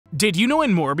Did you know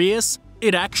in Morbius,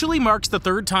 it actually marks the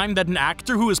third time that an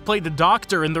actor who has played the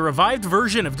Doctor in the revived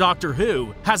version of Doctor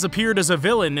Who has appeared as a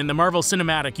villain in the Marvel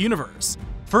Cinematic Universe.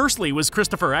 Firstly was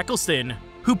Christopher Eccleston,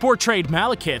 who portrayed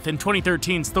Malekith in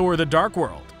 2013's Thor: The Dark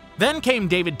World. Then came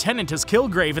David Tennant as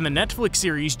Kilgrave in the Netflix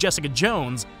series Jessica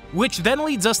Jones, which then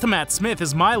leads us to Matt Smith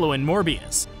as Milo in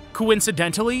Morbius.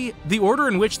 Coincidentally, the order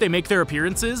in which they make their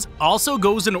appearances also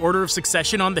goes in order of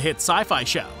succession on the hit Sci-Fi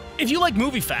show. If you like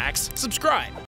movie facts, subscribe.